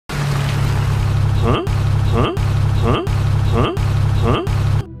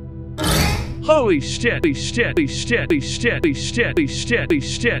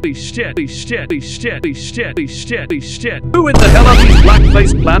Who in the hell are these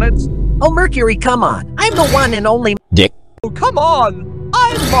black-faced planets? Oh, Mercury, come on. I'm the one and only Dick. Oh, come on!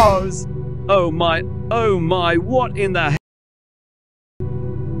 I'm Mars! Oh my, what in the hell?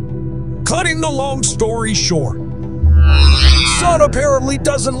 Cutting the long story short, Sun apparently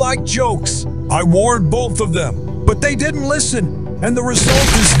doesn't like jokes. I warned both of them, but they didn't listen, and the result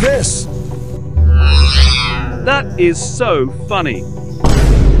is this. That is so funny.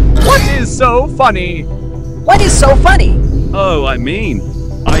 What is so funny? What is so funny? Oh, I mean,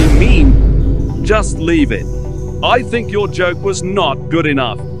 just leave it. I think your joke was not good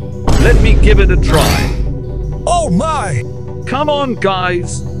enough. Let me give it a try. Oh my! Come on,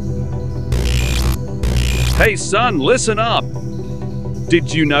 guys. Hey, son, listen up.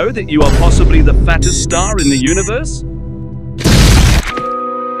 Did you know that you are possibly the fattest star in the universe?